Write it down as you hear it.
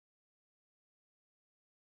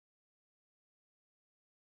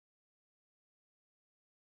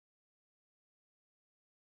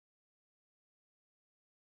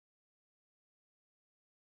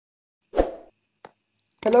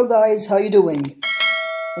Hello guys, how you doing?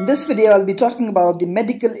 In this video, I'll be talking about the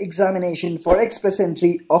medical examination for express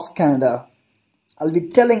entry of Canada. I'll be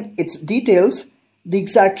telling its details, the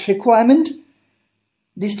exact requirement,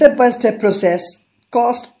 the step-by-step process,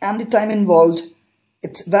 cost and the time involved,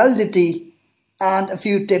 its validity, and a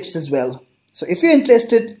few tips as well. So if you're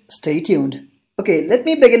interested, stay tuned. Okay, let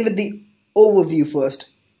me begin with the overview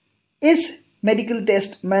first. Is medical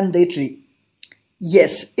test mandatory?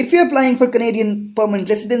 Yes, if you're applying for Canadian permanent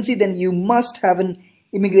residency, then you must have an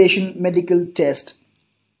immigration medical test.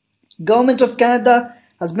 Government of Canada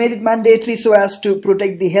has made it mandatory so as to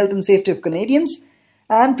protect the health and safety of Canadians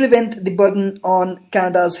and prevent the burden on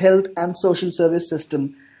Canada's health and social service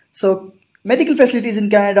system. So medical facilities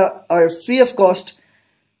in Canada are free of cost,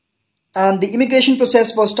 and the immigration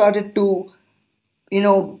process was started to,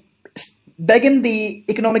 begin the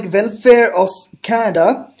economic welfare of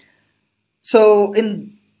Canada. So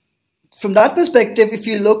from that perspective, if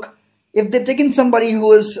you look, if they've taken somebody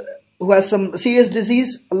who has some serious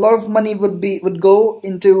disease, a lot of money would go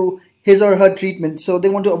into his or her treatment. So they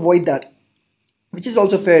want to avoid that, which is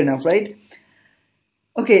also fair enough, right?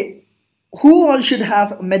 Okay, who all should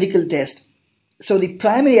have a medical test? So the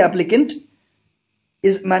primary applicant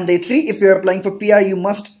is mandatory. If you're applying for PR, you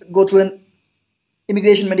must go through an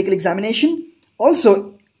immigration medical examination.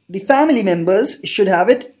 Also, the family members should have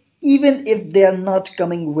it, even if they are not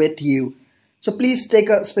coming with you. So please take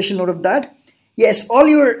a special note of that. Yes, all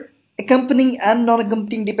your accompanying and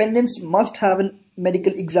non-accompanying dependents must have a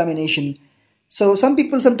medical examination. So some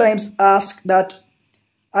people sometimes ask that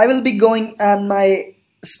I will be going and my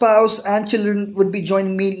spouse and children would be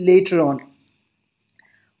joining me later on.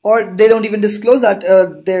 Or they don't even disclose that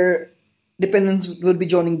their dependents would be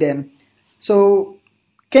joining them. So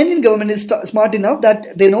Canadian government is smart enough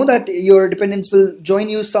that they know that your dependents will join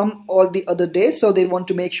you some or the other day, so they want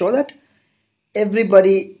to make sure that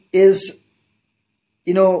everybody is,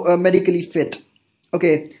 medically fit.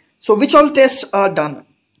 Okay, so which all tests are done?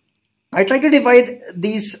 I try to divide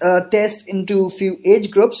these tests into few age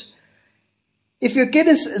groups. If your kid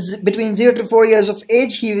is between 0 to 4 years of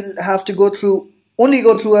age, he will have to only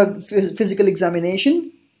go through a physical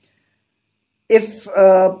examination. If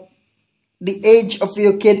the age of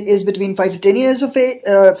your kid is between 5 to 10 years of age,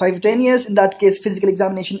 5 to 10 years, in that case, physical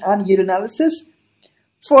examination and urinalysis.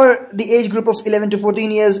 For the age group of 11 to 14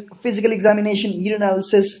 years, physical examination,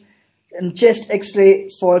 urinalysis, and chest x-ray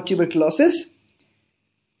for tuberculosis.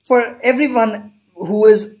 For everyone who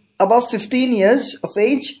is above 15 years of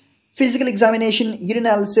age, physical examination,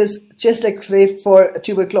 urinalysis, chest x-ray for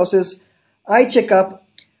tuberculosis, eye checkup,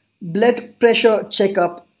 blood pressure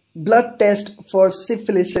checkup, blood test for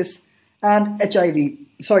syphilis, and HIV.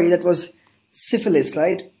 Sorry, that was syphilis,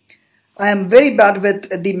 right? I am very bad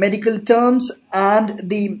with the medical terms and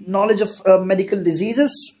the knowledge of medical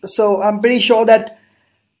diseases. So I'm pretty sure that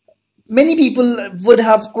many people would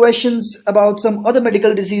have questions about some other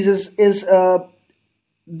medical diseases. Is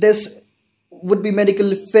this would be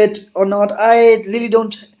medically fit or not? I really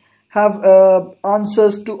don't have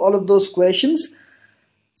answers to all of those questions.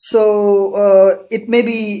 So it may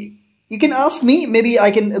be, you can ask me, maybe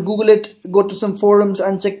I can Google it, go to some forums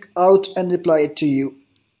and check out and reply it to you.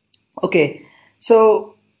 Okay,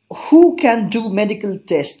 so who can do medical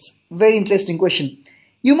tests? Very interesting question.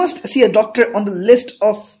 You must see a doctor on the list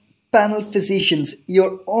of panel physicians.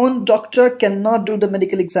 Your own doctor cannot do the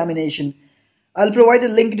medical examination. I'll provide a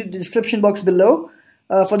link in the description box below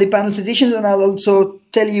for the panel physicians, and I'll also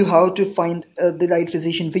tell you how to find the right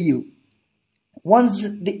physician for you. Once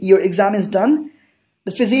your exam is done,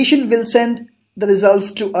 the physician will send the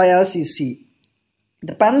results to IRCC.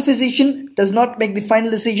 The panel physician does not make the final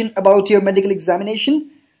decision about your medical examination.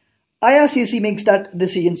 IRCC makes that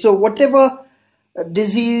decision. So whatever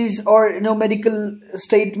disease or medical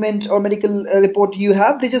statement or medical report you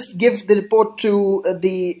have, they just give the report to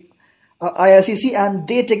the IRCC, and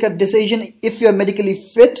they take a decision if you're medically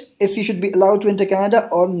fit, if you should be allowed to enter Canada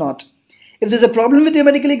or not. If there's a problem with your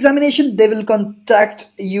medical examination, they will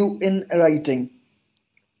contact you in writing.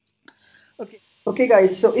 Okay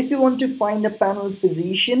guys, so if you want to find a panel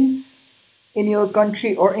physician in your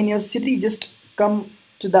country or in your city, just come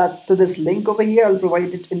to this link over here. I'll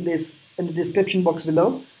provide it in the description box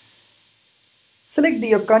below. Select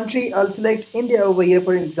your country. I'll select India over here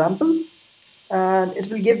for example, and it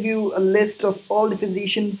will give you a list of all the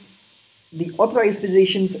physicians, the authorized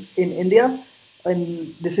physicians in India,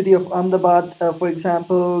 in the city of Ahmedabad, for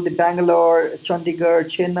example, the Bangalore, Chandigarh,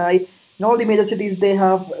 Chennai, in all the major cities they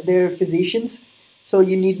have their physicians. So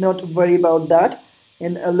you need not worry about that.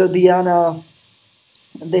 In Ludhiana,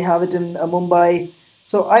 they have it in Mumbai.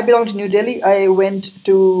 So I belong to New Delhi. I went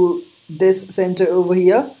to this center over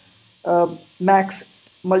here, Max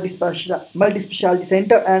Multi-Specialty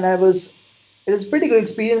Center, and it was a pretty good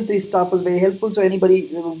experience. The staff was very helpful, so anybody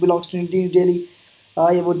who belongs to New Delhi,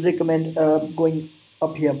 I would recommend going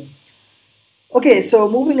up here. Okay, so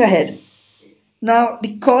moving ahead. Now,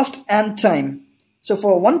 the cost and time. So,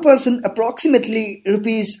 for one person, approximately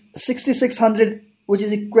rupees 6,600, which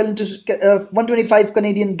is equivalent to 125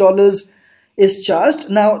 Canadian dollars, is charged.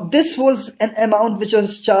 Now, this was an amount which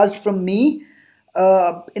was charged from me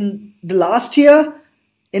in the last year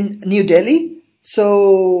in New Delhi.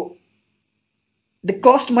 So, the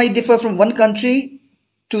cost might differ from one country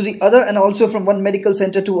to the other and also from one medical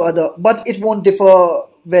center to other, but it won't differ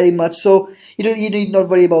very much. So you need not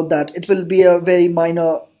worry about that. It will be a very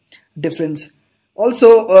minor difference.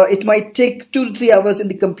 Also, it might take 2 to 3 hours in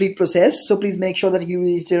the complete process. So please make sure that you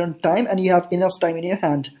reach there on time and you have enough time in your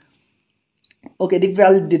hand. Okay, the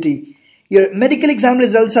validity. Your medical exam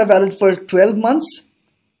results are valid for 12 months.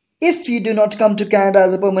 If you do not come to Canada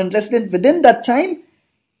as a permanent resident within that time,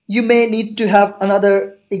 you may need to have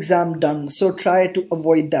another exam done. So try to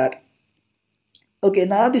avoid that. Okay,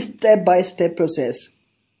 now the step-by-step process.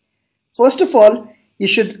 First of all, you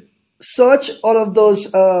should search all of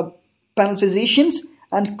those panel physicians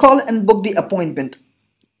and call and book the appointment.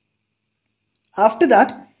 After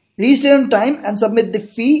that, reach there on time and submit the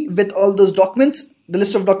fee with all those documents. The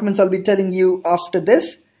list of documents I'll be telling you after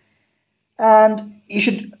this. And you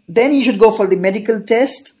should go for the medical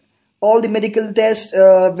test. All the medical tests,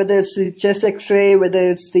 whether it's the chest x-ray, whether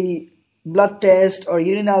it's the blood test or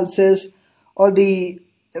urine analysis or the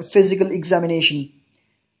physical examination.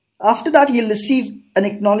 After that, you'll receive an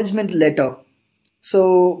acknowledgement letter.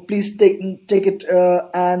 So please take it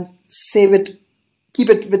and save it, keep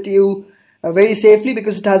it with you very safely,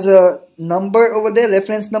 because it has a number over there,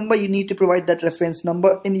 reference number. You need to provide that reference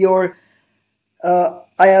number in your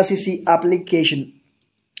IRCC application.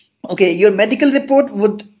 Okay, your medical report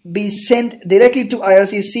would be sent directly to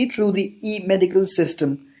IRCC through the e-medical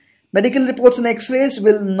system. Medical reports and x-rays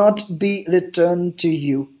will not be returned to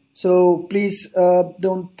you. So please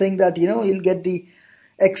don't think that you'll get the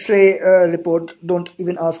x-ray report. Don't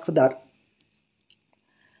even ask for that.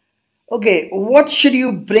 Okay, what should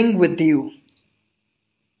you bring with you?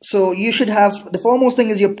 So you should have, the foremost thing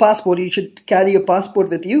is your passport. You should carry your passport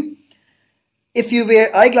with you. If you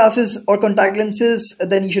wear eyeglasses or contact lenses,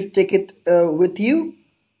 then you should take it with you.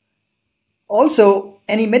 Also,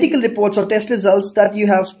 any medical reports or test results that you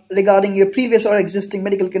have regarding your previous or existing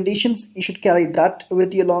medical conditions, you should carry that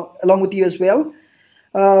with you along with you as well.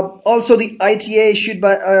 Also, the ITA issued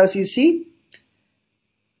by IRCC.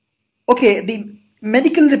 Okay, the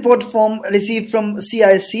medical report form received from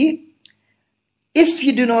CIC if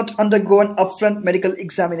you do not undergo an upfront medical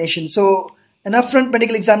examination. So an upfront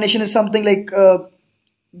medical examination is something like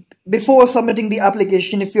before submitting the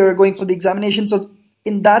application, if you're going for the examination. So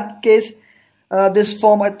in that case, this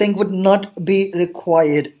form, I think, would not be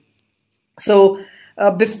required. So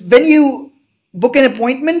when you book an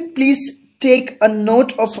appointment, please take a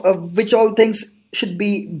note of which all things should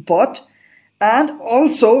be bought, and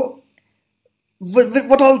also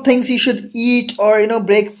what all things you should eat, or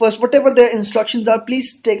breakfast, whatever the instructions are.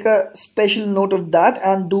 Please take a special note of that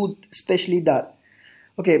and do especially that.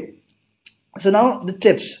 Okay, so now the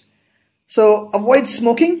tips. So avoid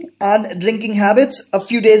smoking and drinking habits a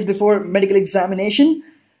few days before medical examination.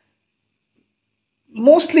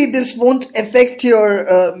 Mostly this won't affect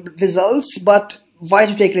your results, but why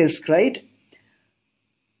to take risk, right?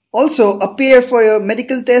 Also, appear for your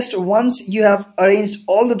medical test once you have arranged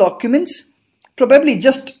all the documents, probably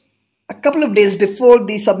just a couple of days before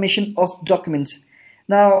the submission of documents.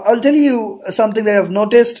 Now, I'll tell you something that I've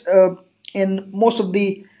noticed in most of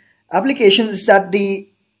the applications is that the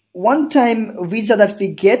one-time visa that we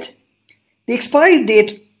get, the expiry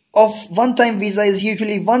date of one-time visa is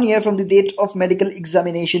usually 1 year from the date of medical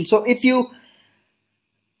examination. So if you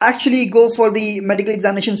actually go for the medical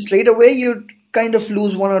examination straight away, you kind of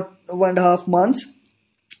lose 1 or 1.5 months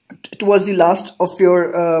towards the last of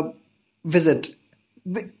your visit.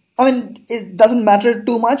 I mean, it doesn't matter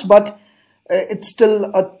too much, but it's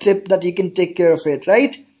still a tip that you can take care of it,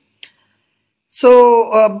 right?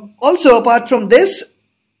 So also, apart from this,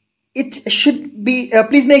 it should be,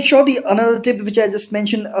 please make sure, the another tip which I just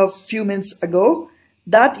mentioned a few minutes ago,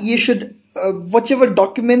 that you should, whichever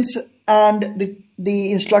documents and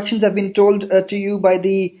the instructions have been told to you by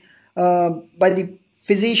the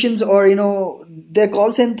physicians or their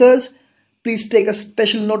call centers, please take a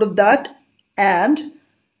special note of that and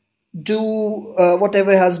do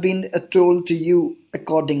whatever has been told to you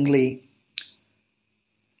accordingly.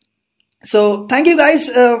 So thank you guys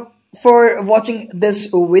for watching this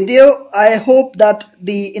video. I hope that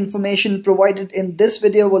the information provided in this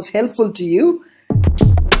video was helpful to you.